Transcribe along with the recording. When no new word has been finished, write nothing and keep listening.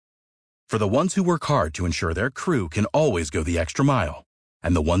For the ones who work hard to ensure their crew can always go the extra mile,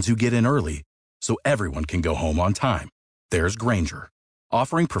 and the ones who get in early so everyone can go home on time, there's Grainger,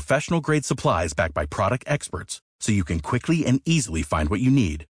 offering professional-grade supplies backed by product experts so you can quickly and easily find what you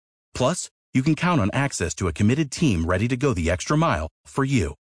need. Plus, you can count on access to a committed team ready to go the extra mile for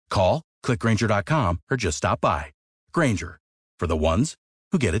you. Call, click Grainger.com, or just stop by. Grainger, for the ones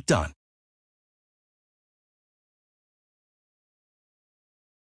who get it done.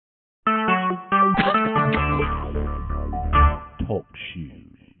 Talk shoes.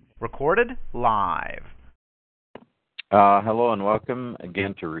 Recorded live. Hello and welcome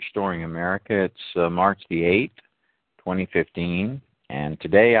again to Restoring America. It's March the 8th, 2015, and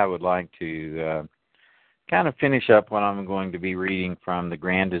today I would like to kind of finish up what I'm going to be reading from the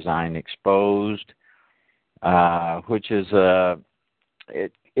Grand Design Exposed, which is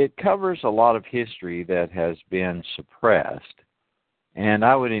it covers a lot of history that has been suppressed, and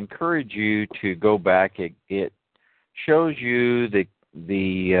I would encourage you to go back. It shows you the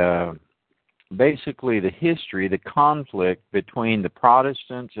basically the history, the conflict between the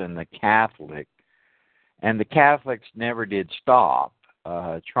Protestants and the Catholic, and the Catholics never did stop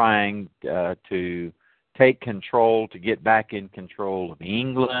trying to take control, to get back in control of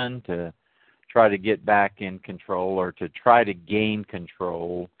England, to try to get back in control, or to try to gain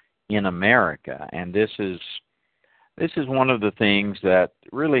control in America. And this is one of the things that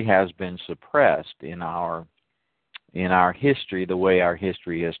really has been suppressed in our history, the way our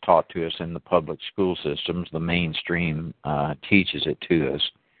history is taught to us in the public school systems. The mainstream teaches it to us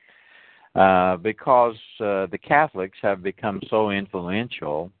because the Catholics have become so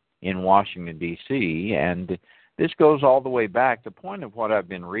influential in Washington, D.C., and this goes all the way back. The point of what I've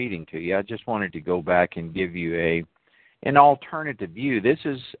been reading to you, I just wanted to go back and give you an alternative view. This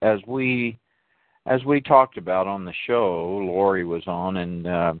is, as we talked about on the show, Lori was on,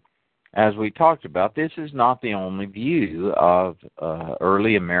 and as we talked about, this is not the only view of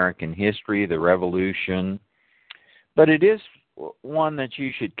early American history, the Revolution, but it is one that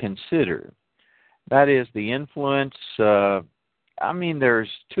you should consider. That is the influence. There's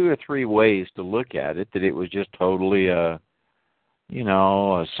two or three ways to look at it, that it was just totally a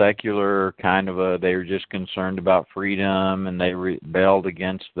secular kind of they were just concerned about freedom, and they rebelled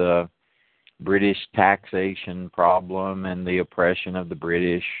against the British taxation problem and the oppression of the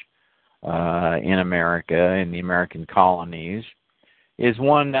British in America, in the American colonies, is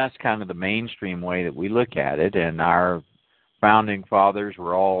one. That's kind of the mainstream way that we look at it, and our founding fathers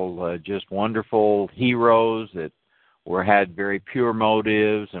were all just wonderful heroes that had very pure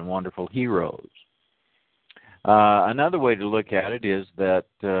motives and wonderful heroes. Another way to look at it is that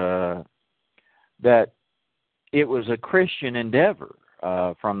it was a Christian endeavor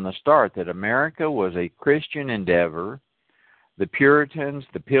from the start, that America was a Christian endeavor. The Puritans,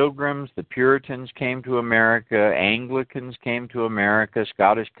 the Pilgrims, the Puritans came to America, Anglicans came to America,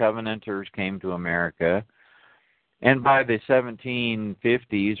 Scottish Covenanters came to America, and by the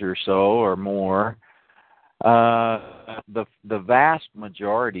 1750s or so or more, the vast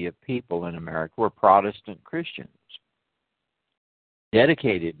majority of people in America were Protestant Christians.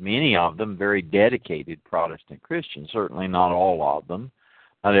 Dedicated, many of them very dedicated Protestant Christians, certainly not all of them.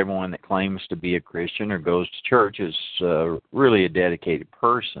 Not everyone that claims to be a Christian or goes to church is really a dedicated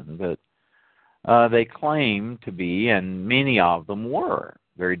person, but they claim to be, and many of them were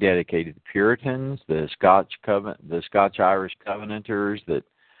very dedicated. The Puritans, the Scotch-Irish Covenanters, the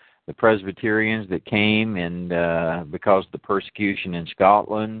Presbyterians that came and because of the persecution in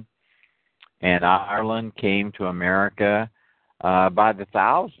Scotland and Ireland, came to America by the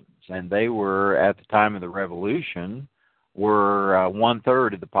thousands, and they were, at the time of the Revolution, were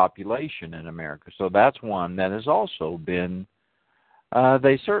one-third of the population in America. So that's one that has also been,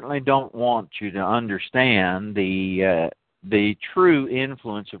 they certainly don't want you to understand the true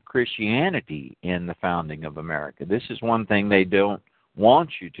influence of Christianity in the founding of America. This is one thing they don't want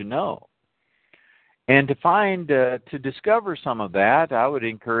you to know. And to discover some of that, I would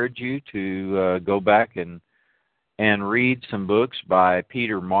encourage you to go back and read some books by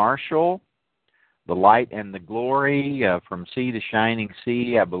Peter Marshall. The Light and the Glory, From Sea to Shining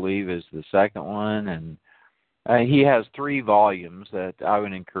Sea, I believe, is the second one. And he has 3 volumes that I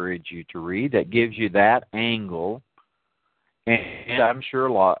would encourage you to read that gives you that angle. And I'm sure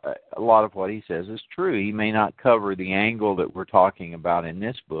a lot of what he says is true. He may not cover the angle that we're talking about in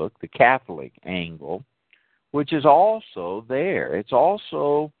this book, the Catholic angle, which is also there. It's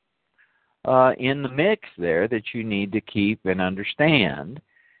also in the mix there that you need to keep and understand.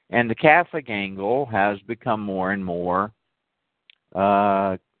 And the Catholic angle has become more and more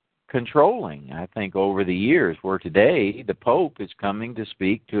controlling, I think, over the years, where today the Pope is coming to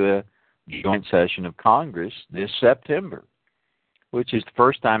speak to joint session of Congress this September, which is the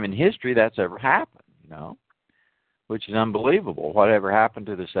first time in history that's ever happened, which is unbelievable. Whatever happened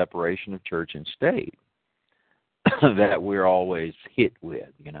to the separation of church and state that we're always hit with,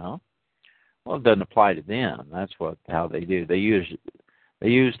 Well, it doesn't apply to them. That's how they do. They use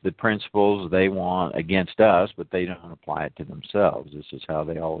the principles they want against us, but they don't apply it to themselves. This is how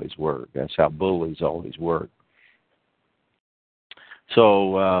they always work. That's how bullies always work.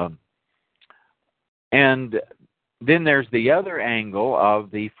 So, and then there's the other angle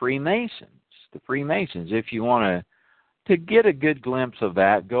of the Freemasons. The Freemasons, if you want to get a good glimpse of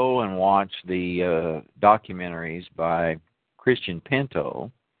that, go and watch the documentaries by Christian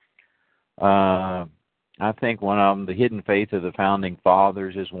Pinto. I think one of them, The Hidden Faith of the Founding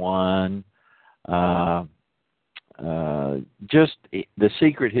Fathers, is one. Just The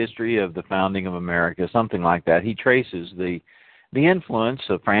Secret History of the Founding of America, something like that. He traces the influence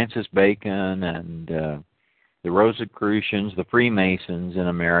of Francis Bacon and the Rosicrucians, the Freemasons in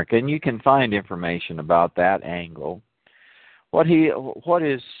America, and you can find information about that angle. What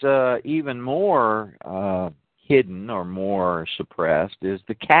is even more hidden or more suppressed is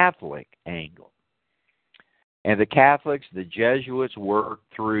the Catholic angle. And the Catholics, the Jesuits, worked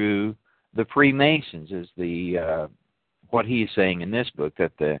through the Freemasons, is what he's saying in this book,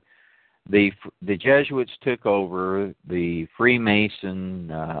 that the Jesuits took over the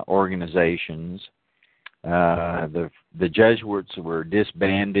Freemason organizations. The Jesuits were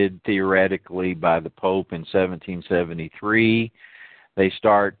disbanded theoretically by the Pope in 1773. They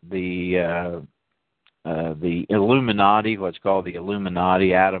start the Illuminati, what's called the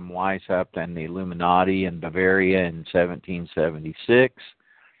Illuminati, Adam Weishaupt and the Illuminati in Bavaria in 1776.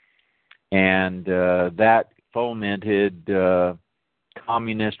 And that fomented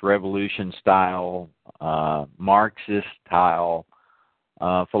communist revolution-style, Marxist-style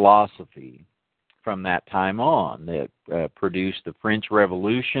philosophy from that time on. That produced the French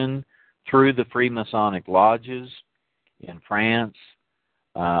Revolution through the Freemasonic lodges in France,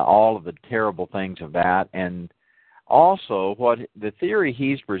 all of the terrible things of that. And also, what the theory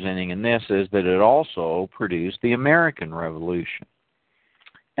he's presenting in this is that it also produced the American Revolution.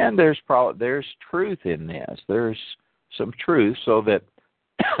 And there's truth in this. There's some truth, so that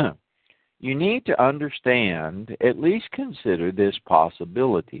you need to understand, at least consider this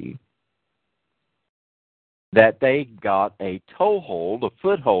possibility, that they got a toehold, a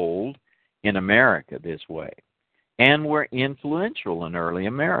foothold in America this way, and were influential in early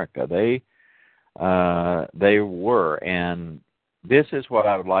America. They were, and this is what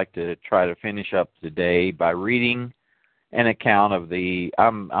I would like to try to finish up today by reading an account of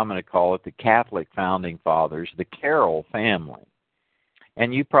I'm going to call it the Catholic Founding Fathers, the Carroll family.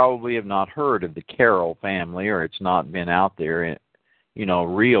 And you probably have not heard of the Carroll family, or it's not been out there,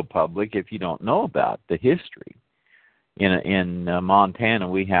 real public, if you don't know about the history. In Montana,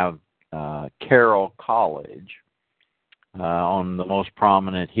 we have Carroll College on the most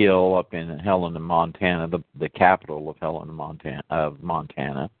prominent hill up in Helena, Montana, the capital of Helena,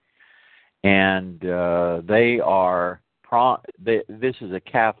 Montana. And they are this is a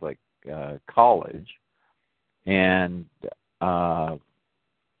Catholic college, and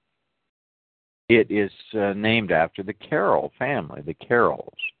it is named after the Carroll family, the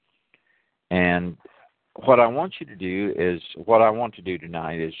Carrolls. And what I want to do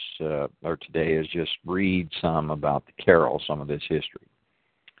tonight is, or today, is just read some about the Carroll, some of this history.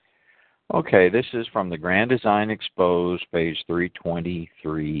 Okay, this is from the Grand Design Exposed, page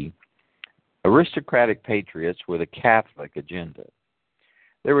 323. Aristocratic patriots with a Catholic agenda.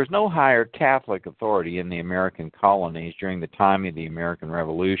 There was no higher Catholic authority in the American colonies during the time of the American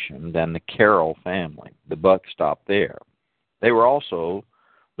Revolution than the Carroll family. The buck stopped there. They were also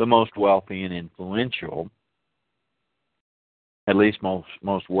the most wealthy and influential, at least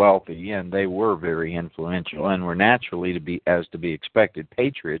most wealthy, and they were very influential and were naturally, to be expected,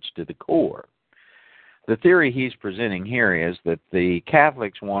 patriots to the core. The theory he's presenting here is that the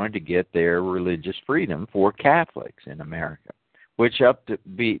Catholics wanted to get their religious freedom for Catholics in America, which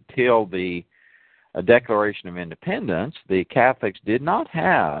till the Declaration of Independence, the Catholics did not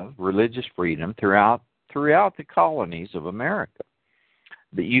have religious freedom throughout the colonies of America.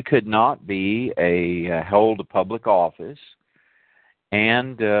 That you could not hold a public office,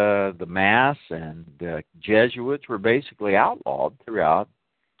 and the Mass and Jesuits were basically outlawed throughout.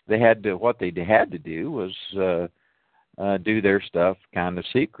 What they had to do was do their stuff kind of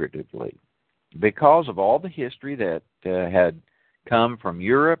secretively, because of all the history that had come from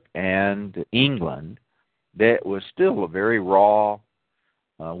Europe and England. That was still a very raw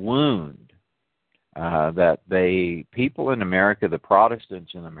wound that people in America, the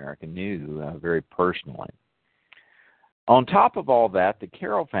Protestants in America, knew very personally. On top of all that, the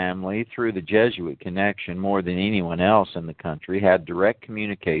Carroll family, through the Jesuit connection more than anyone else in the country, had direct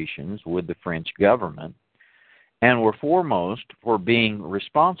communications with the French government and were foremost for being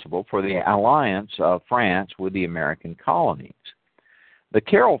responsible for the alliance of France with the American colonies. The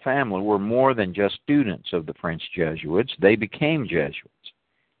Carroll family were more than just students of the French Jesuits. They became Jesuits.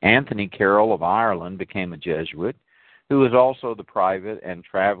 Anthony Carroll of Ireland became a Jesuit, who was also the private and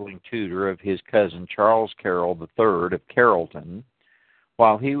traveling tutor of his cousin Charles Carroll III of Carrollton,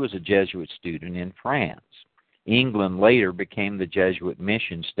 while he was a Jesuit student in France. England later became the Jesuit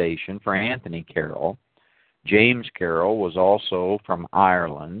mission station for Anthony Carroll. James Carroll was also from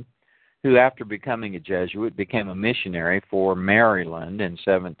Ireland, who after becoming a Jesuit became a missionary for Maryland in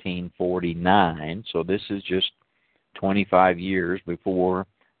 1749. So this is just 25 years before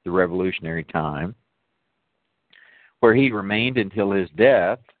the Revolutionary time, where he remained until his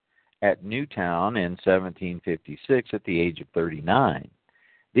death at Newtown in 1756 at the age of 39.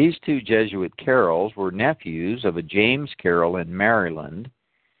 These two Jesuit Carrolls were nephews of a James Carroll in Maryland.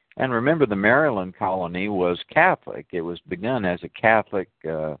 And remember, the Maryland colony was Catholic. It was begun as a Catholic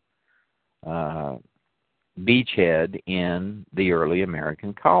beachhead in the early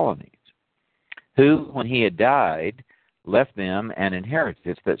American colonies, who, when he had died, left them an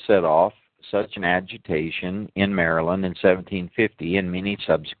inheritance that set off such an agitation in Maryland in 1750 and many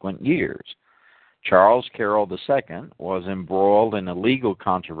subsequent years. Charles Carroll II was embroiled in a legal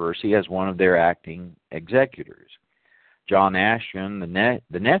controversy as one of their acting executors. John Ashton,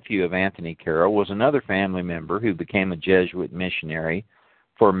 the nephew of Anthony Carroll, was another family member who became a Jesuit missionary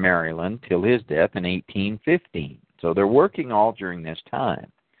for Maryland till his death in 1815. So they're working all during this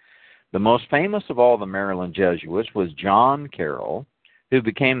time. The most famous of all the Maryland Jesuits was John Carroll, who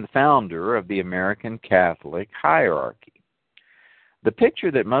became the founder of the American Catholic hierarchy. The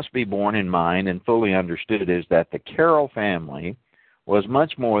picture that must be borne in mind and fully understood is that the Carroll family was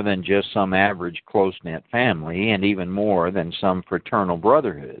much more than just some average close-knit family, and even more than some fraternal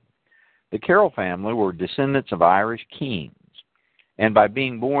brotherhood. The Carroll family were descendants of Irish kings, and by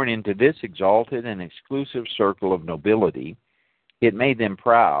being born into this exalted and exclusive circle of nobility, it made them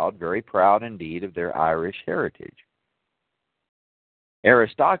proud, very proud indeed, of their Irish heritage.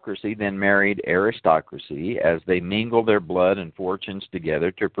 Aristocracy then married aristocracy as they mingled their blood and fortunes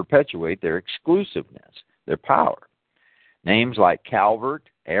together to perpetuate their exclusiveness, their power. Names like Calvert,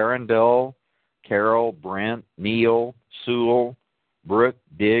 Arundel, Carroll, Brent, Neal, Sewell, Brooke,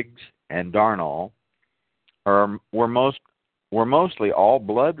 Diggs, and Darnall were mostly all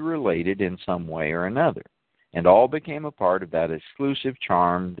blood-related in some way or another, and all became a part of that exclusive,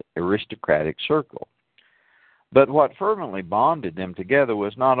 charmed, aristocratic circle. But what fervently bonded them together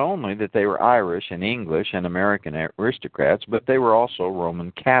was not only that they were Irish and English and American aristocrats, but they were also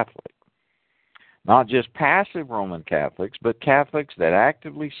Roman Catholic. Not just passive Roman Catholics, but Catholics that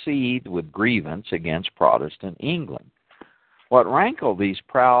actively seethed with grievance against Protestant England. What rankled these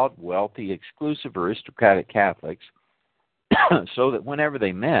proud, wealthy, exclusive aristocratic Catholics, so that whenever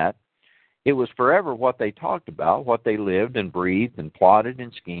they met, it was forever what they talked about, what they lived and breathed and plotted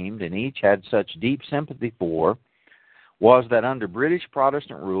and schemed, and each had such deep sympathy for, was that under British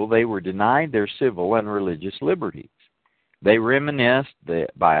Protestant rule they were denied their civil and religious liberties. They reminisced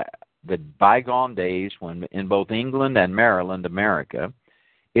by the bygone days when in both England and Maryland, America,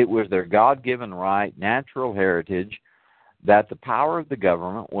 it was their God-given right, natural heritage, that the power of the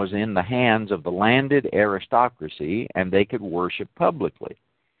government was in the hands of the landed aristocracy and they could worship publicly.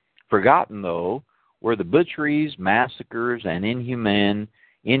 Forgotten, though, were the butcheries, massacres, and inhuman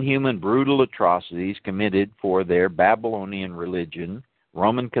brutal atrocities committed for their Babylonian religion,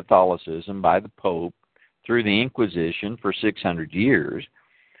 Roman Catholicism, by the Pope through the Inquisition for 600 years,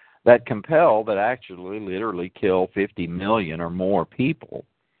 that actually literally kill 50 million or more people,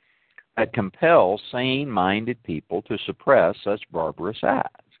 that compel sane-minded people to suppress such barbarous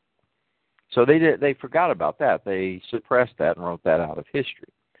acts. So they forgot about that. They suppressed that and wrote that out of history.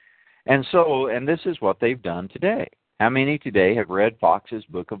 And this is what they've done today. How many today have read Fox's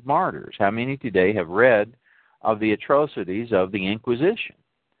Book of Martyrs? How many today have read of the atrocities of the Inquisition?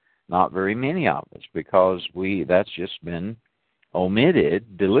 Not very many of us, because that's just been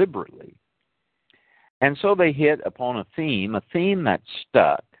omitted deliberately. And so they hit upon a theme that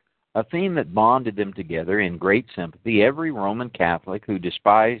stuck, a theme that bonded them together in great sympathy. Every Roman Catholic who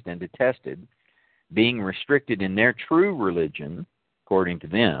despised and detested being restricted in their true religion, according to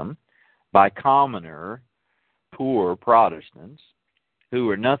them, by commoner, poor Protestants, who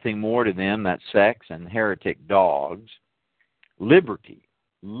were nothing more to them than sects and heretic dogs, liberty,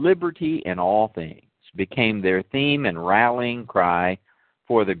 liberty in all things became their theme and rallying cry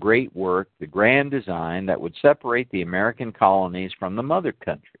for the great work, the grand design that would separate the American colonies from the mother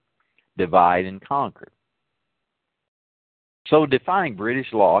country, divide and conquer. So, defying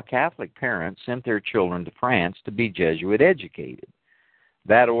British law, Catholic parents sent their children to France to be Jesuit educated.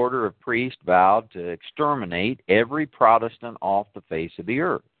 That order of priests vowed to exterminate every Protestant off the face of the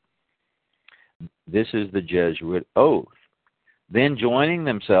earth. This is the Jesuit oath. Then, joining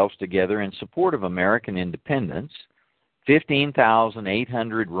themselves together in support of American independence,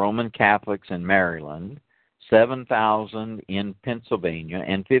 15,800 Roman Catholics in Maryland, 7,000 in Pennsylvania,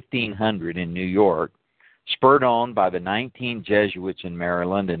 and 1,500 in New York, spurred on by the 19 Jesuits in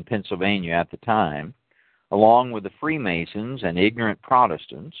Maryland and Pennsylvania at the time, along with the Freemasons and ignorant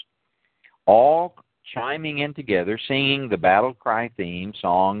Protestants, all chiming in together, singing the battle cry theme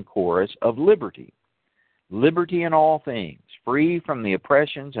song chorus of liberty. Liberty in all things, free from the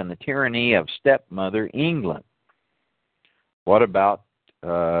oppressions and the tyranny of stepmother England. What about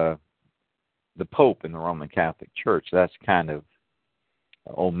the Pope in the Roman Catholic Church? That's kind of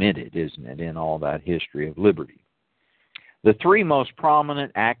omitted, isn't it, in all that history of liberty. The three most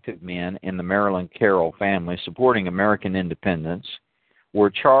prominent active men in the Maryland Carroll family supporting American independence were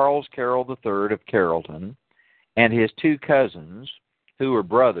Charles Carroll III of Carrollton and his two cousins, who were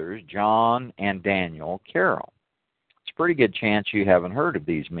brothers, John and Daniel Carroll. It's a pretty good chance you haven't heard of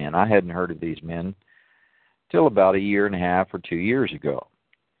these men. I hadn't heard of these men till about a year and a half or 2 years ago.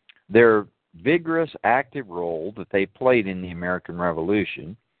 Their vigorous, active role that they played in the American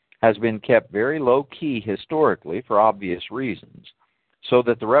Revolution has been kept very low-key historically for obvious reasons, so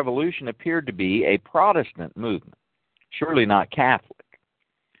that the Revolution appeared to be a Protestant movement, surely not Catholic.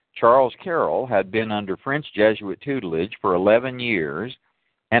 Charles Carroll had been under French Jesuit tutelage for 11 years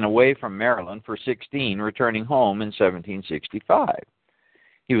and away from Maryland for 16, returning home in 1765.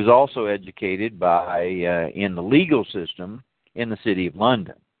 He was also educated in the legal system in the city of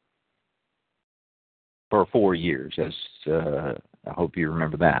London for 4 years, as I hope you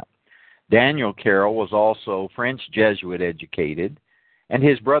remember that. Daniel Carroll was also French Jesuit educated, and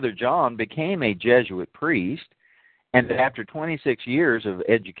his brother John became a Jesuit priest, and after 26 years of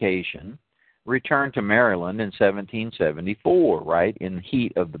education, returned to Maryland in 1774, right in the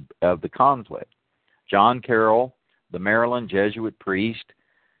heat of the conflict. John Carroll, the Maryland Jesuit priest,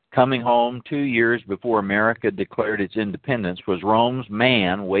 coming home 2 years before America declared its independence, was Rome's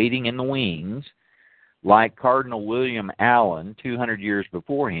man waiting in the wings, like Cardinal William Allen 200 years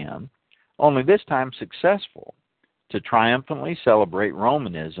before him, only this time successful, to triumphantly celebrate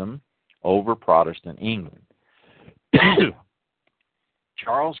Romanism over Protestant England.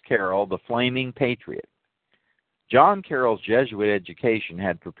 Charles Carroll, the flaming patriot. John Carroll's Jesuit education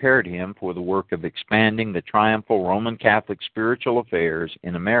had prepared him for the work of expanding the triumphal Roman Catholic spiritual affairs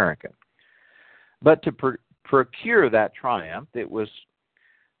in America. But to procure that triumph, it was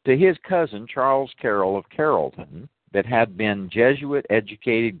to his cousin Charles Carroll of Carrollton that had been Jesuit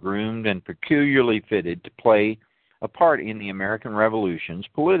educated, groomed, and peculiarly fitted to play a part in the American Revolution's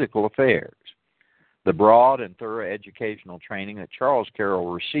political affairs. The broad and thorough educational training that Charles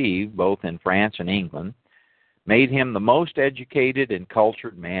Carroll received, both in France and England, made him the most educated and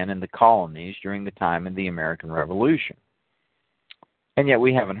cultured man in the colonies during the time of the American Revolution. And yet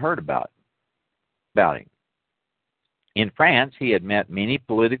we haven't heard about him. In France, he had met many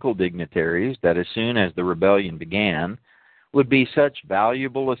political dignitaries that as soon as the rebellion began would be such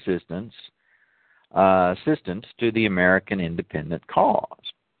valuable assistants to the American independent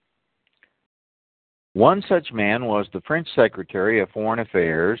cause. One such man was the French Secretary of Foreign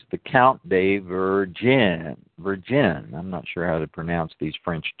Affairs, the Count de Vergennes. I'm not sure how to pronounce these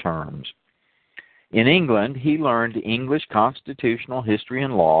French terms. In England, he learned English constitutional history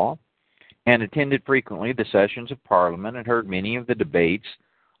and law, and attended frequently the sessions of Parliament and heard many of the debates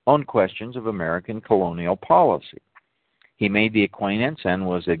on questions of American colonial policy. He made the acquaintance and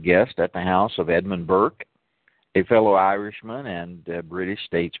was a guest at the house of Edmund Burke, a fellow Irishman and British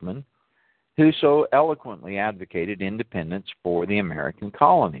statesman, who so eloquently advocated independence for the American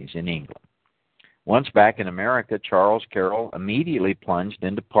colonies in England. Once back in America, Charles Carroll immediately plunged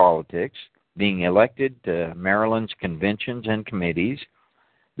into politics, being elected to Maryland's conventions and committees,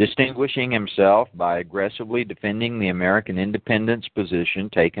 distinguishing himself by aggressively defending the American independence position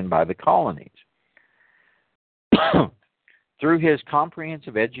taken by the colonies. Through his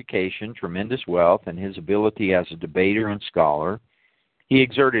comprehensive education, tremendous wealth, and his ability as a debater and scholar, he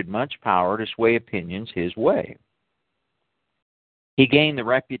exerted much power to sway opinions his way. He gained the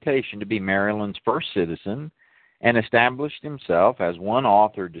reputation to be Maryland's first citizen and established himself, as one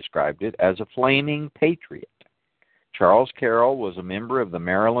author described it, as a flaming patriot. Charles Carroll was a member of the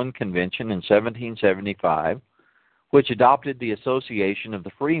Maryland Convention in 1775, which adopted the Association of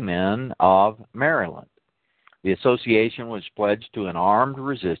the Freemen of Maryland. The association was pledged to an armed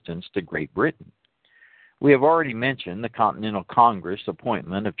resistance to Great Britain. We have already mentioned the Continental Congress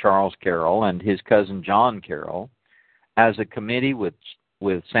appointment of Charles Carroll and his cousin John Carroll as a committee with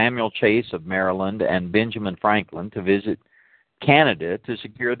Samuel Chase of Maryland and Benjamin Franklin to visit Canada to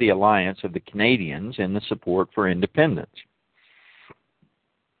secure the alliance of the Canadians in the support for independence.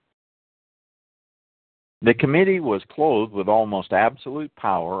 The committee was clothed with almost absolute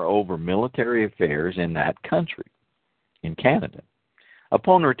power over military affairs in that country, in Canada.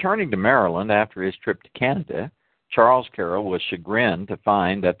 Upon returning to Maryland after his trip to Canada, Charles Carroll was chagrined to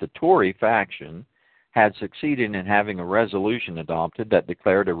find that the Tory faction had succeeded in having a resolution adopted that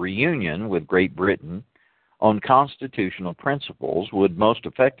declared a reunion with Great Britain on constitutional principles would most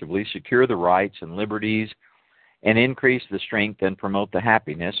effectively secure the rights and liberties and increase the strength and promote the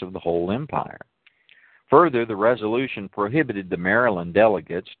happiness of the whole empire. Further, the resolution prohibited the Maryland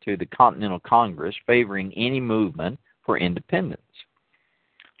delegates to the Continental Congress favoring any movement for independence.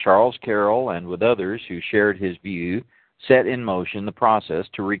 Charles Carroll, and with others who shared his view, set in motion the process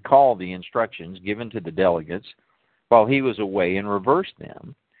to recall the instructions given to the delegates while he was away and reverse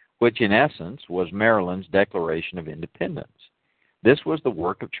them, which in essence was Maryland's Declaration of Independence. This was the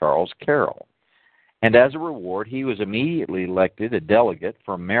work of Charles Carroll, and as a reward he was immediately elected a delegate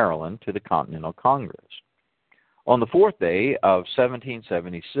from Maryland to the Continental Congress. On the fourth day of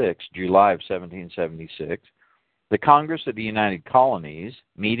 1776, July of 1776, the Congress of the United Colonies,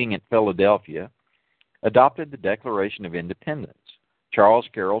 meeting at Philadelphia, adopted the Declaration of Independence. Charles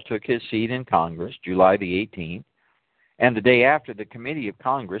Carroll took his seat in Congress July the 18th, and the day after, the Committee of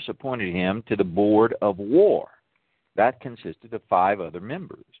Congress appointed him to the Board of War. That consisted of 5 other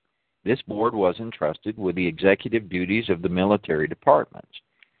members. This board was entrusted with the executive duties of the military departments.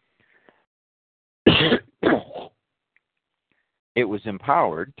 It was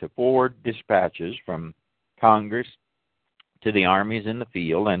empowered to forward dispatches from Congress to the armies in the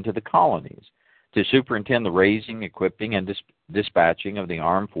field and to the colonies, to superintend the raising, equipping, and dispatching of the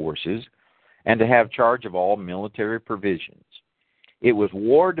armed forces, and to have charge of all military provisions. It was the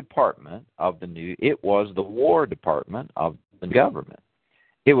War Department of the government.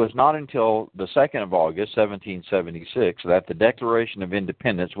 It was not until the 2nd of August, 1776, that the Declaration of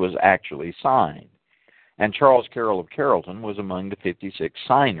Independence was actually signed, and Charles Carroll of Carrollton was among the 56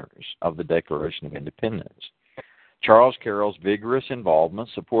 signers of the Declaration of Independence. Charles Carroll's vigorous involvement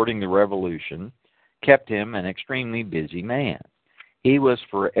supporting the Revolution kept him an extremely busy man. He was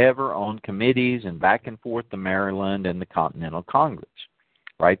forever on committees and back and forth to Maryland and the Continental Congress,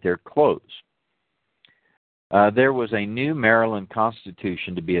 right there close. There was a new Maryland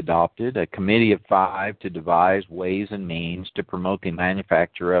Constitution to be adopted, a committee of 5 to devise ways and means to promote the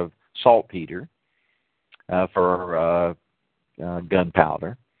manufacture of saltpeter for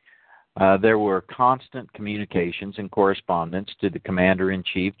gunpowder. There were constant communications and correspondence to the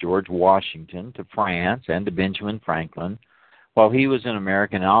Commander-in-Chief, George Washington, to France, and to Benjamin Franklin, while he was an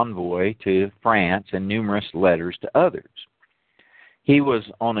American envoy to France, and numerous letters to others. He was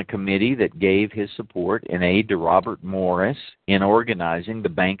on a committee that gave his support and aid to Robert Morris in organizing the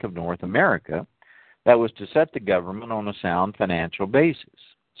Bank of North America that was to set the government on a sound financial basis,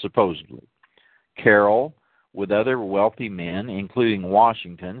 supposedly. Carroll, with other wealthy men, including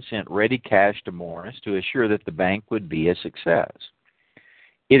Washington, sent ready cash to Morris to assure that the bank would be a success.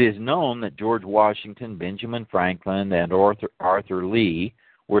 It is known that George Washington, Benjamin Franklin, and Arthur Lee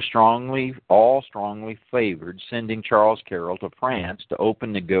were all strongly favored sending Charles Carroll to France to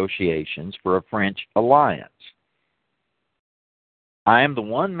open negotiations for a French alliance. I am the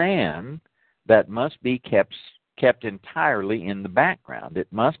one man that must be kept entirely in the background. It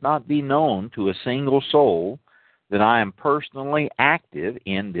must not be known to a single soul that I am personally active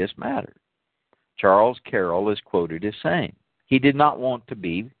in this matter. Charles Carroll is quoted as saying he did not want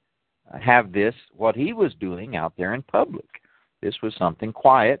to have this, what he was doing, out there in public. This was something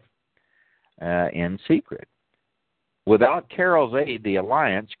quiet in secret. Without Carroll's aid, the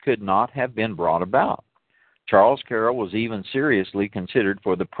alliance could not have been brought about. Charles Carroll was even seriously considered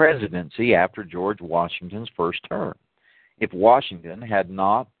for the presidency after George Washington's first term, if Washington had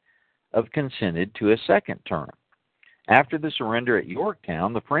not have consented to a second term. After the surrender at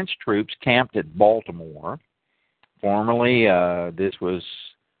Yorktown, the French troops camped at Baltimore. Formerly, this was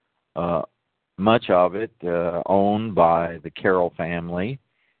much of it owned by the Carroll family,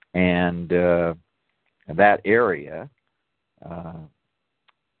 and that area.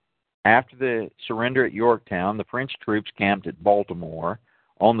 After the surrender at Yorktown, the French troops camped at Baltimore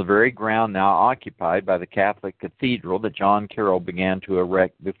on the very ground now occupied by the Catholic cathedral that John Carroll began to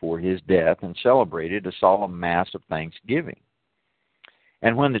erect before his death, and celebrated a solemn Mass of thanksgiving.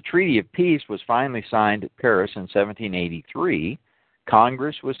 And when the Treaty of Peace was finally signed at Paris in 1783,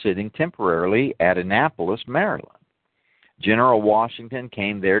 Congress was sitting temporarily at Annapolis, Maryland. General Washington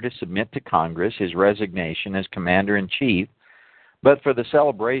came there to submit to Congress his resignation as Commander-in-Chief, but for the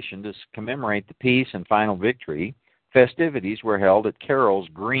celebration to commemorate the peace and final victory, festivities were held at Carroll's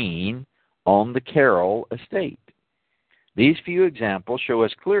Green on the Carroll estate. These few examples show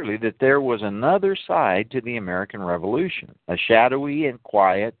us clearly that there was another side to the American Revolution, a shadowy and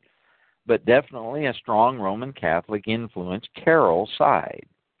quiet, but definitely a strong Roman Catholic influence Carroll side.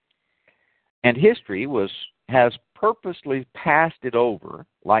 And history has purposely passed it over,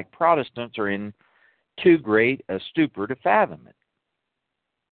 like Protestants are in too great a stupor to fathom it.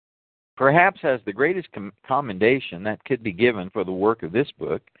 Perhaps as the greatest commendation that could be given for the work of this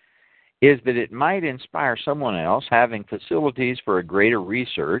book is that it might inspire someone else having facilities for a greater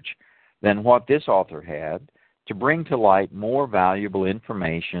research than what this author had to bring to light more valuable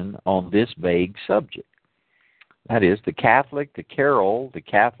information on this vague subject. That is, the Carroll, the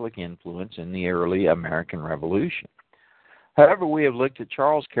Catholic influence in the early American Revolution. However, we have looked at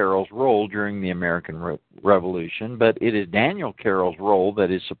Charles Carroll's role during the American Revolution, but it is Daniel Carroll's role that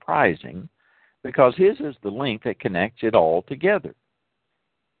is surprising, because his is the link that connects it all together.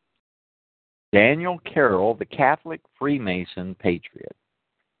 Daniel Carroll, the Catholic Freemason patriot.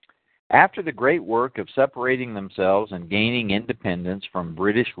 After the great work of separating themselves and gaining independence from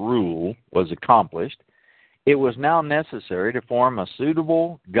British rule was accomplished, it was now necessary to form a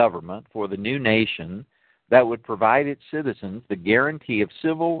suitable government for the new nation that would provide its citizens the guarantee of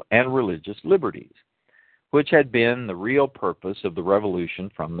civil and religious liberties, which had been the real purpose of the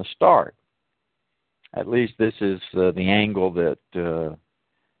Revolution from the start. At least this is the angle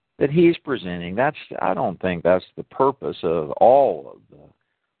that he's presenting. I don't think that's the purpose of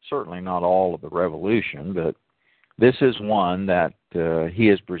certainly not all of the Revolution, but this is one that he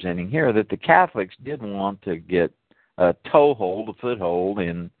is presenting here, that the Catholics did want to get a foothold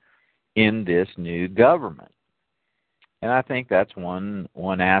in this new government. And I think that's one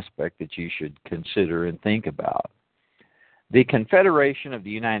aspect that you should consider and think about. The Confederation of the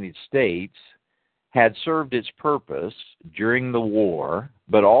United States had served its purpose during the war,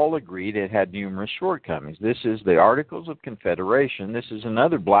 but all agreed it had numerous shortcomings. This is the Articles of Confederation. This is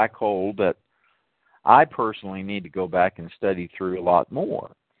another black hole that I personally need to go back and study through a lot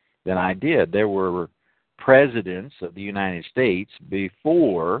more than I did. There were presidents of the United States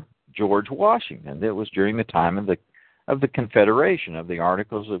before George Washington. It was during the time of the Confederation, of the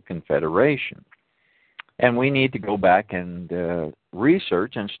Articles of Confederation. And we need to go back and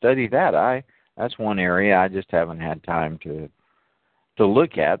research and study that. That's one area I just haven't had time to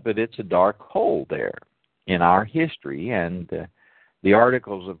look at, but it's a dark hole there in our history, and the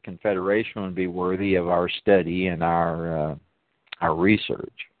Articles of Confederation would be worthy of our study and our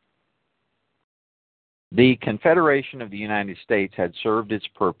research. The Confederation of the United States had served its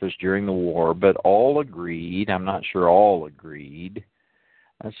purpose during the war, but all agreed, I'm not sure all agreed,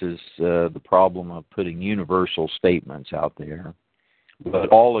 this is the problem of putting universal statements out there, but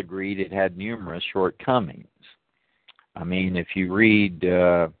all agreed it had numerous shortcomings. I mean, if you read,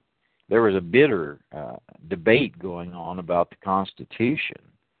 there was a bitter debate going on about the Constitution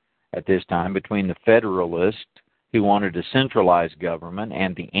at this time between the Federalists who wanted a centralized government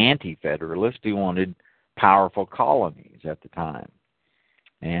and the Anti-Federalists who wanted powerful colonies at the time.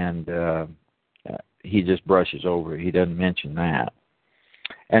 And he just brushes over it. He doesn't mention that.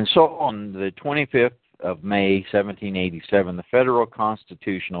 And so on the 25th of May, 1787, the Federal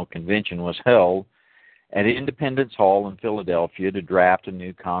Constitutional Convention was held at Independence Hall in Philadelphia to draft a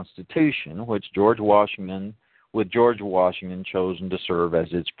new constitution, with George Washington chosen to serve as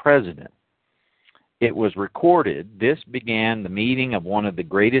its president. It was recorded, this began the meeting of one of the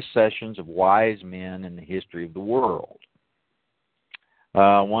greatest sessions of wise men in the history of the world.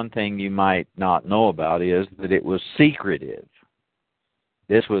 One thing you might not know about is that it was secretive.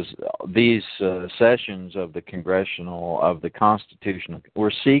 These sessions of the Constitutional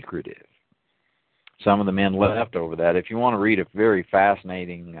were secretive. Some of the men left over that. If you want to read a very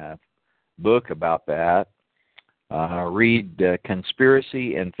fascinating book about that, read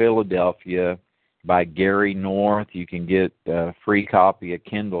Conspiracy in Philadelphia by Gary North. You can get a free copy, a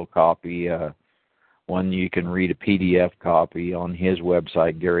Kindle copy, one you can read a PDF copy on his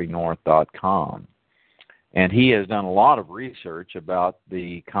website, GaryNorth.com. And he has done a lot of research about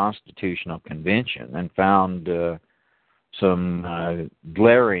the Constitutional Convention and found some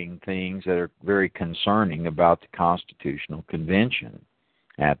glaring things that are very concerning about the Constitutional Convention.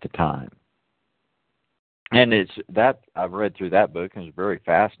 at the time. And it's that I've read through that book, and it's very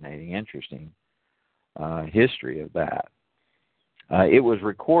fascinating, interesting history of that. It was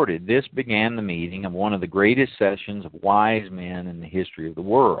recorded. This began the meeting of one of the greatest sessions of wise men in the history of the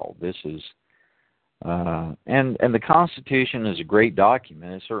world. This is, and the Constitution is a great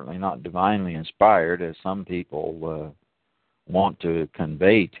document. It's certainly not divinely inspired, as some people want to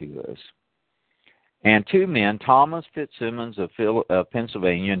convey to us. And two men, Thomas Fitzsimmons of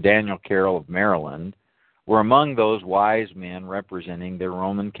Pennsylvania and Daniel Carroll of Maryland, were among those wise men representing their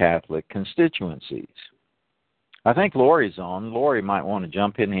Roman Catholic constituencies. I think Lori's on. Lori might want to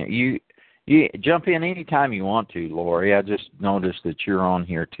jump in here. You jump in anytime you want to, Lori. I just noticed that you're on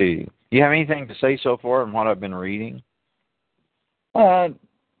here too. You have anything to say so far on what I've been reading?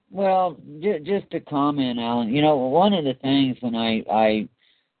 Well, just a comment, Alan. You know, one of the things when I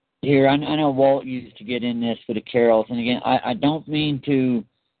hear, I know Walt used to get in this for the Carrolls, and again, I don't mean to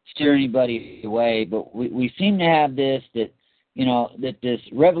steer anybody away, but we seem to have this that, you know, that this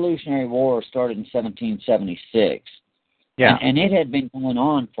Revolutionary War started in 1776. Yeah. And it had been going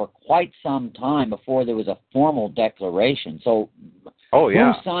on for quite some time before there was a formal declaration. So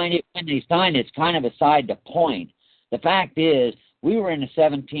who signed it, when they signed it's kind of beside the point. The fact is, we were in the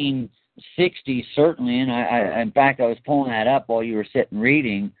 1760s, certainly, and in fact, I was pulling that up while you were sitting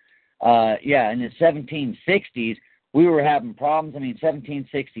reading. In the 1760s, we were having problems. I mean,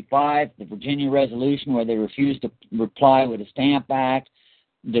 1765, the Virginia Resolution, where they refused to reply with a Stamp Act,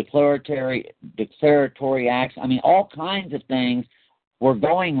 declaratory acts. I mean, all kinds of things were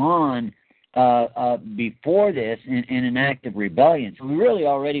going on before this in an act of rebellion. So we really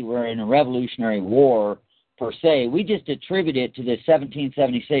already were in a Revolutionary War, per se. We just attribute it to the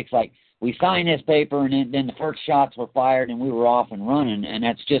 1776, like we signed this paper and then the first shots were fired and we were off and running, and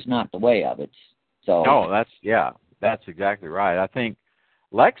that's just not the way of it. So that's exactly right. I think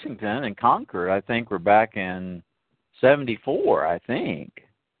Lexington and Concord, I think, were back in 74, I think,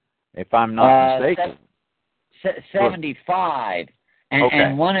 if I'm not mistaken. 75.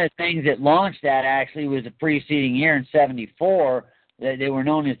 And one of the things that launched that actually was the preceding year in 74. They were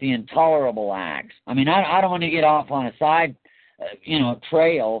known as the Intolerable Acts. I mean, I don't want to get off on a side,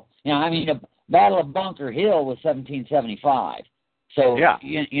 trail. You know, I mean, the Battle of Bunker Hill was 1775. So,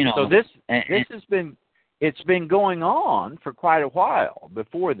 So this has been, it's been going on for quite a while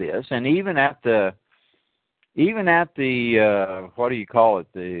before this, and even at the what do you call it,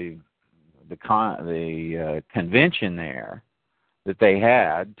 the convention there that they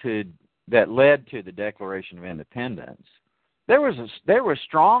had that led to the Declaration of Independence. There were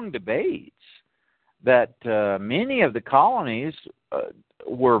strong debates that many of the colonies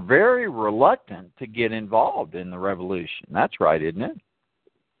were very reluctant to get involved in the revolution. That's right, isn't it?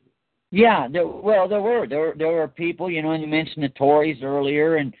 Yeah, there were people, and you mentioned the Tories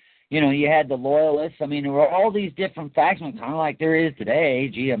earlier, and you had the Loyalists. I mean, there were all these different factions, kind of like there is today.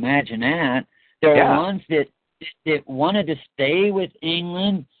 Gee, imagine that. There were ones that wanted to stay with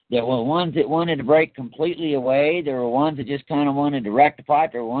England. There were ones that wanted to break completely away. There were ones that just kind of wanted to rectify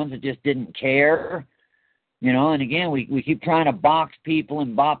it. There were ones that just didn't care. And again, we keep trying to box people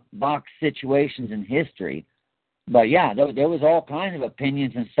and box situations in history. But yeah, there was all kinds of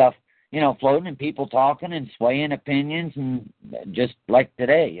opinions and stuff, floating, and people talking and swaying opinions, and just like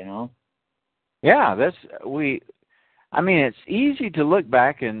today, Yeah, it's easy to look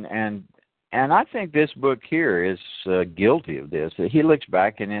back and I think this book here is guilty of this. He looks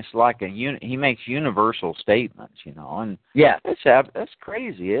back and it's like he makes universal statements, and that's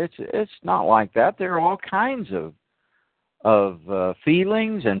crazy. It's not like that. There are all kinds of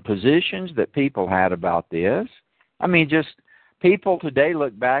feelings and positions that people had about this. I mean, just people today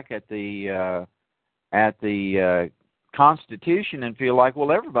look back at the Constitution and feel like,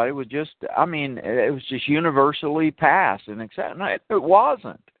 well, everybody was just, it was just universally passed and accepted. No, it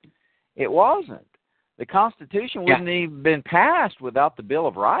wasn't. It wasn't. The Constitution wouldn't even been passed without the Bill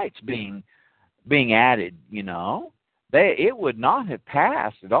of Rights being added, It would not have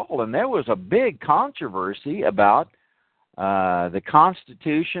passed at all. And there was a big controversy about the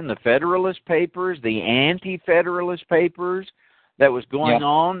Constitution, the Federalist Papers, the Anti-Federalist Papers that was going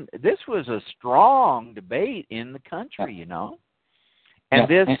on. This was a strong debate in the country, And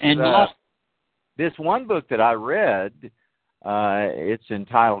this one book that I read, it's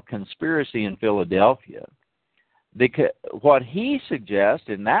entitled Conspiracy in Philadelphia. What he suggests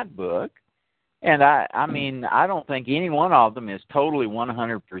in that book, and I don't think any one of them is totally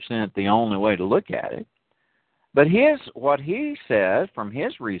 100% the only way to look at it, but what he says from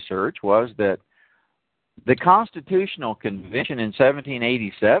his research was that the Constitutional Convention in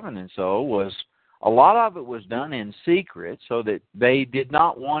 1787 and so was A lot of it was done in secret so that they did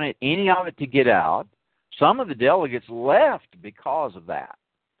not want any of it to get out. Some of the delegates left because of that.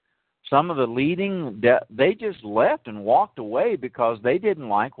 Some of the leading, they just left and walked away because they didn't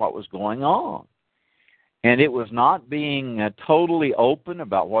like what was going on. And it was not being totally open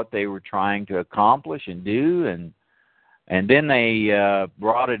about what they were trying to accomplish and do. And then they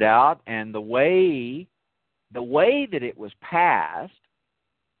brought it out, and the way that it was passed,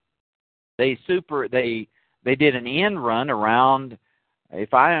 they did an end run around.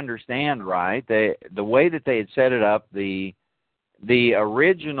 If I understand right, the way that they had set it up, the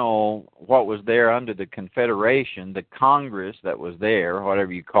original, what was there under the Confederation, the Congress that was there,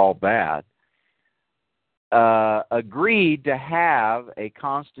 whatever you call that, agreed to have a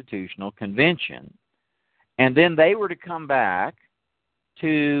constitutional convention. And then they were to come back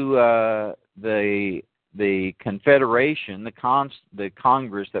to the Confederation, the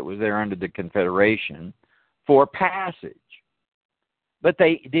Congress that was there under the Confederation, for passage. But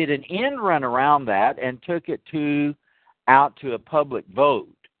they did an end run around that and took it out to a public vote.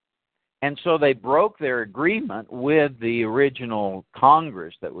 And so they broke their agreement with the original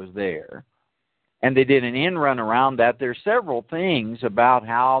Congress that was there, and they did an end run around that. There's several things about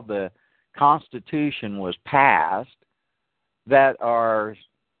how the Constitution was passed that are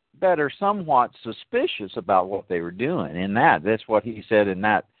somewhat suspicious about what they were doing. That's what he said in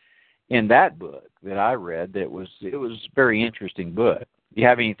that book that I read. It was a very interesting book. Do you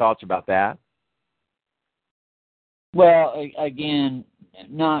have any thoughts about that? Well, again,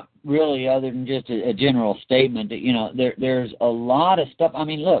 not really, other than just a general statement that there's a lot of stuff. I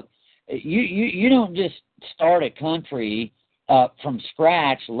mean, look, you don't just start a country from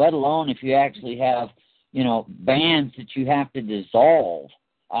scratch, let alone if you actually have bands that you have to dissolve.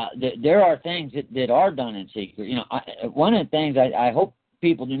 There are things that are done in secret. One of the things I hope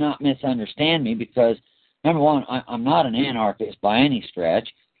people do not misunderstand me, because number one, I'm not an anarchist by any stretch.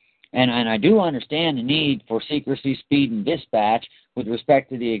 And I do understand the need for secrecy, speed, and dispatch with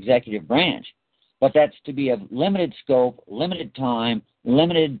respect to the executive branch. But that's to be of limited scope, limited time,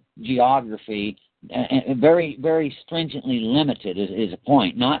 limited geography, and very, very stringently limited is a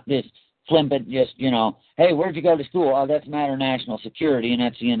point. Not this flippant, just, hey, where'd you go to school? Oh, that's a matter of national security, and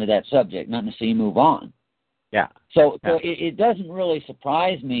that's the end of that subject. Nothing to see, move on. Yeah. So it doesn't really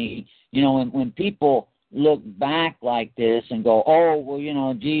surprise me, when people look back like this and go, oh,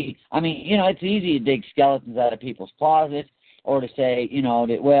 well, gee, I mean, it's easy to dig skeletons out of people's closets, or to say,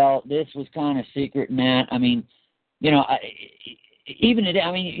 that, well, this was kind of secret and that. I mean, even today,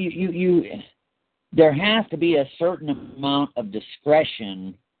 I mean, there has to be a certain amount of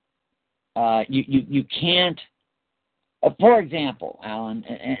discretion. You can't, for example, Alan,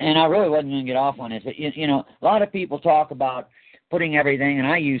 and I really wasn't going to get off on this, but, a lot of people talk about putting everything, and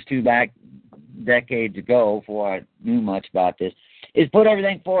I used to back decades ago before I knew much about this, is put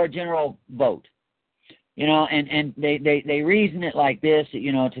everything for a general vote. And they reason it like this,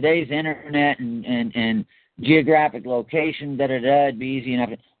 today's internet and geographic location, it'd be easy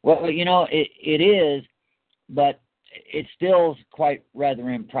enough. Well, it is, but it's still quite rather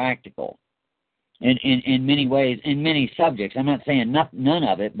impractical in many ways, in many subjects. I'm not saying none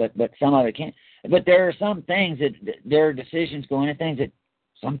of it, but some of it can't. But there are some things that there are decisions going into things that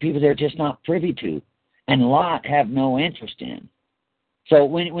some people they're just not privy to, and a lot have no interest in. So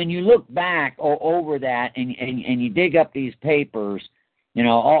when you look back over that and you dig up these papers,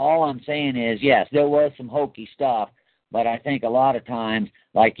 all I'm saying is, yes, there was some hokey stuff, but I think a lot of times,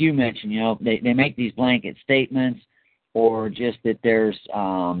 like you mentioned, they make these blanket statements, or just that there's,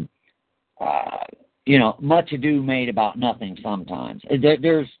 much ado made about nothing sometimes.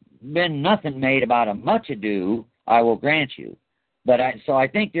 There's been nothing made about a much ado, I will grant you. But I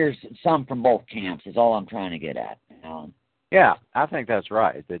think there's some from both camps is all I'm trying to get at, Alan. Yeah, I think that's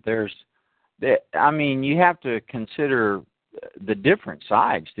right. You have to consider the different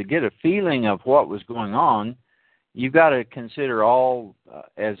sides to get a feeling of what was going on. You've got to consider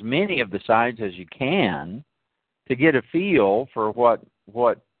as many of the sides as you can to get a feel for what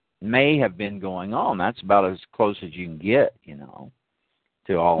may have been going on. That's about as close as you can get,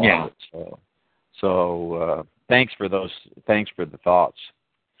 to all of it. So thanks for the thoughts.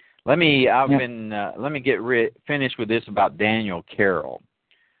 Let me get finished with this about Daniel Carroll.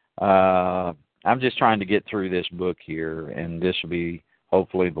 I'm just trying to get through this book here, and this will be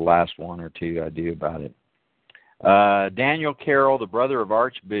hopefully the last one or two I do about it. Daniel Carroll, the brother of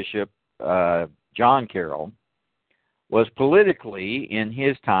Archbishop John Carroll, was politically, in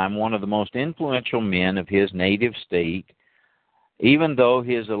his time, one of the most influential men of his native state, even though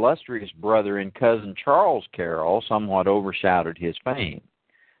his illustrious brother and cousin Charles Carroll somewhat overshadowed his fame.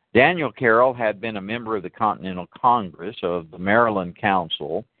 Daniel Carroll had been a member of the Continental Congress, of the Maryland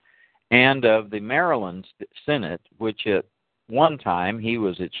Council, and of the Maryland Senate, which at one time he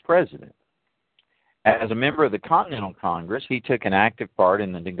was its president. As a member of the Continental Congress, he took an active part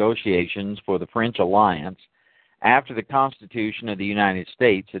in the negotiations for the French alliance after the Constitution of the United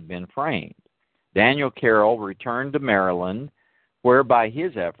States had been framed. Daniel Carroll returned to Maryland, where by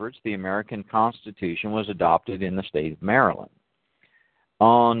his efforts the American Constitution was adopted in the state of Maryland.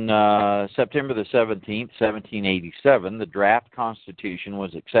 On September the 17th, 1787, the draft Constitution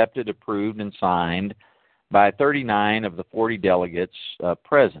was accepted, approved, and signed by 39 of the 40 delegates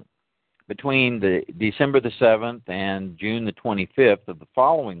present. Between December the 7th and June the 25th of the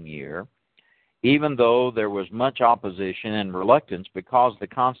following year, even though there was much opposition and reluctance because the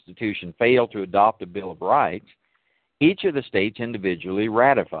Constitution failed to adopt a Bill of Rights, each of the states individually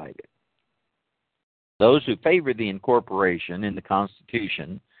ratified it. Those who favored the incorporation in the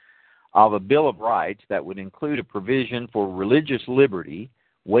Constitution of a Bill of Rights that would include a provision for religious liberty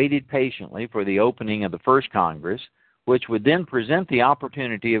waited patiently for the opening of the first Congress, which would then present the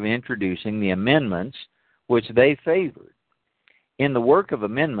opportunity of introducing the amendments which they favored. In the work of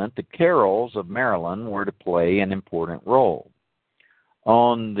amendment, the Carrolls of Maryland were to play an important role.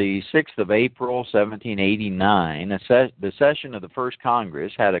 On the 6th of April, 1789, the session of the first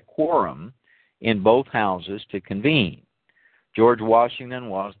Congress had a quorum in both houses to convene. George Washington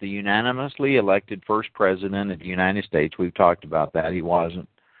was the unanimously elected first president of the United States. We've talked about that. He wasn't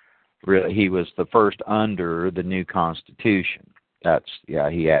really, he was the first under the new Constitution.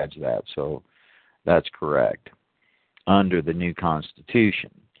 He adds that, so that's correct. Under the new Constitution.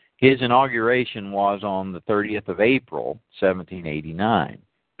 His inauguration was on the 30th of April, 1789.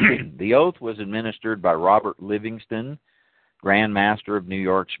 The oath was administered by Robert Livingston, Grand Master of New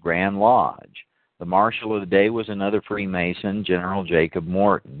York's Grand Lodge. The marshal of the day was another Freemason, General Jacob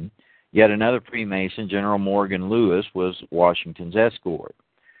Morton. Yet another Freemason, General Morgan Lewis, was Washington's escort.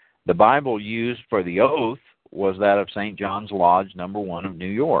 The Bible used for the oath was that of St. John's Lodge, No. 1 of New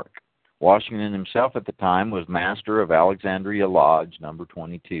York. Washington himself at the time was master of Alexandria Lodge, No.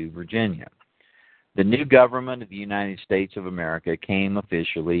 22, Virginia. The new government of the United States of America came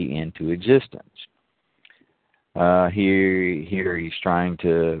officially into existence. Here he's trying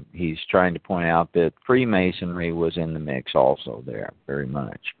to point out that Freemasonry was in the mix also there, very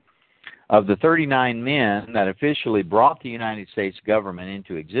much. Of the 39 men that officially brought the United States government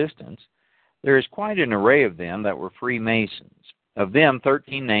into existence, there is quite an array of them that were Freemasons. Of them,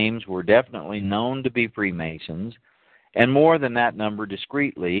 13 names were definitely known to be Freemasons, and more than that number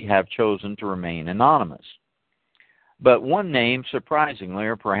discreetly have chosen to remain anonymous. But one name, surprisingly,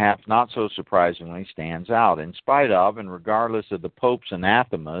 or perhaps not so surprisingly, stands out. In spite of and regardless of the Pope's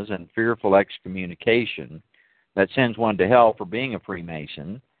anathemas and fearful excommunication that sends one to hell for being a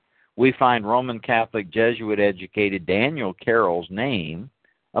Freemason, we find Roman Catholic Jesuit-educated Daniel Carroll's name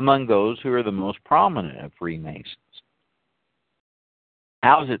among those who are the most prominent of Freemasons.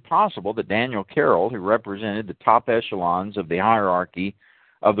 How is it possible that Daniel Carroll, who represented the top echelons of the hierarchy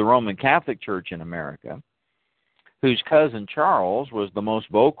of the Roman Catholic Church in America, whose cousin Charles was the most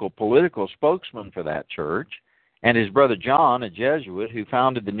vocal political spokesman for that church, and his brother John, a Jesuit who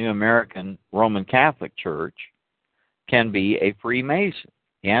founded the new American Roman Catholic Church, can be a Freemason?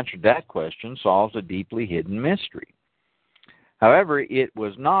 The answer to that question solves a deeply hidden mystery. However, it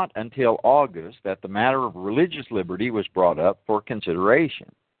was not until August that the matter of religious liberty was brought up for consideration.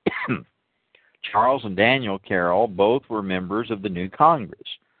 Charles and Daniel Carroll both were members of the new Congress.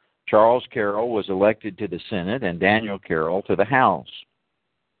 Charles Carroll was elected to the Senate and Daniel Carroll to the House.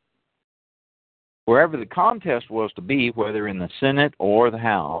 Wherever the contest was to be, whether in the Senate or the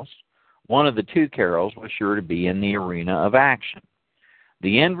House, one of the two Carrolls was sure to be in the arena of action.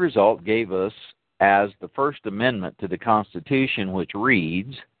 The end result gave us as the First Amendment to the Constitution, which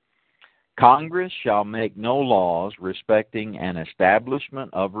reads, "Congress shall make no laws respecting an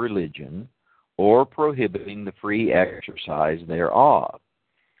establishment of religion or prohibiting the free exercise thereof."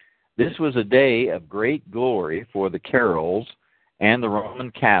 This was a day of great glory for the Carrolls and the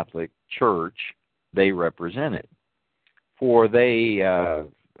Roman Catholic Church they represented. For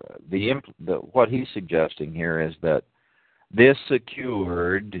what he's suggesting here is that this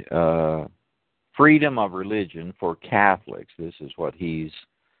secured freedom of religion for Catholics. This is what he's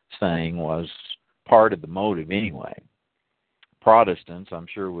saying was part of the motive anyway. Protestants, I'm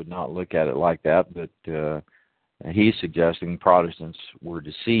sure, would not look at it like that, but he's suggesting Protestants were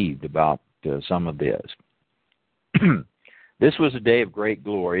deceived about some of this. This was a day of great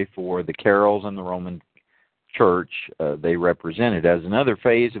glory for the Carrolls and the Roman Church they represented. As another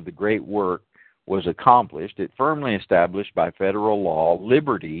phase of the great work was accomplished, it firmly established by federal law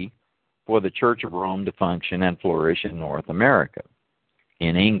liberty for the Church of Rome to function and flourish in North America,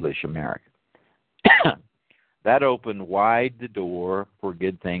 in English America. That opened wide the door for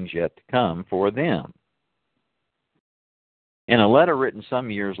good things yet to come for them. In a letter written some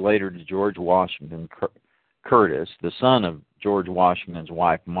years later to George Washington Curtis, the son of George Washington's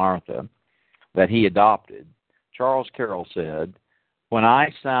wife Martha, that he adopted, Charles Carroll said, "When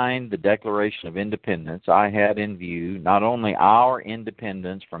I signed the Declaration of Independence, I had in view not only our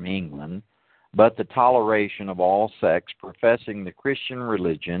independence from England, but the toleration of all sects professing the Christian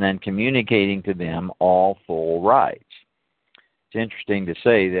religion and communicating to them all full rights." It's interesting to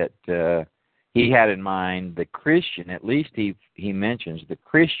say that he had in mind the Christian, at least he mentions the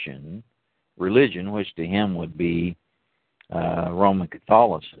Christian religion, which to him would be Roman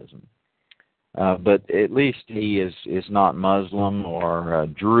Catholicism. But at least he is not Muslim or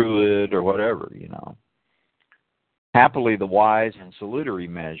Druid or whatever, you know. Happily, the wise and salutary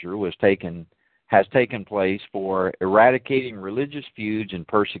measure has taken place for eradicating religious feuds and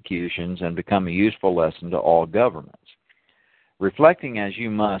persecutions and become a useful lesson to all governments. Reflecting as you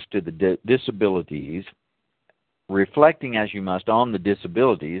must on the disabilities,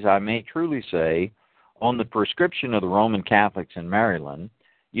 I may truly say, on the prescription of the Roman Catholics in Maryland,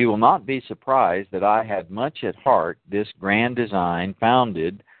 you will not be surprised that I had much at heart this grand design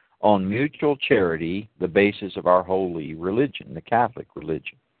founded on mutual charity, the basis of our holy religion, the Catholic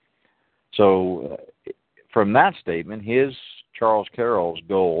religion. So from that statement, Charles Carroll's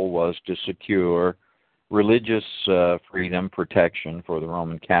goal was to secure religious freedom protection for the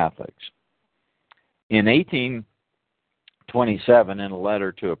Roman Catholics. In 1827, in a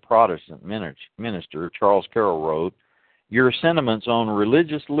letter to a Protestant minister, Charles Carroll wrote, "Your sentiments on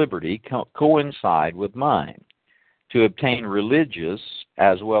religious liberty coincide with mine. To obtain religious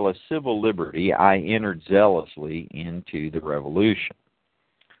as well as civil liberty, I entered zealously into the Revolution."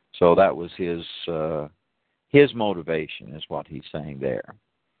 So that was his motivation, is what he's saying there.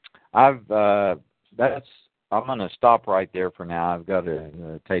 I'm going to stop right there for now. I've got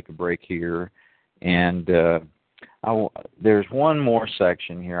to take a break here, and there's one more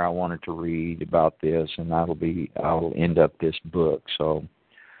section here I wanted to read about this, and I'll end up this book. So,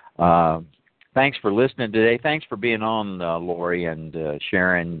 thanks for listening today. Thanks for being on, Lori, and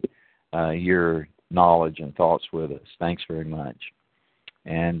sharing your knowledge and thoughts with us. Thanks very much.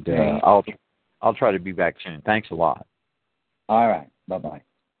 And I'll try to be back soon. Thanks a lot. All right. Bye-bye.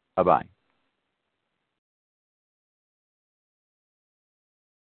 Bye-bye.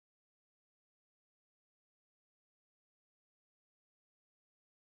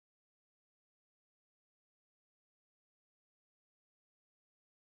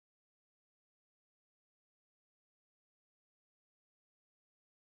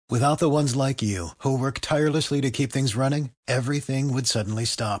 Without the ones like you, who work tirelessly to keep things running, everything would suddenly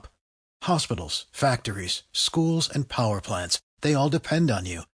stop. Hospitals, factories, schools, and power plants, they all depend on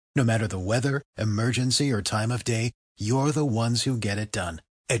you. No matter the weather, emergency, or time of day, you're the ones who get it done.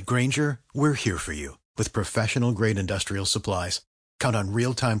 At Grainger, we're here for you with professional-grade industrial supplies. Count on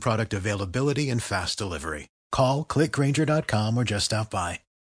real-time product availability and fast delivery. Call, click Grainger.com, or just stop by.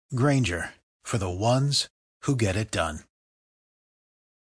 Grainger, for the ones who get it done.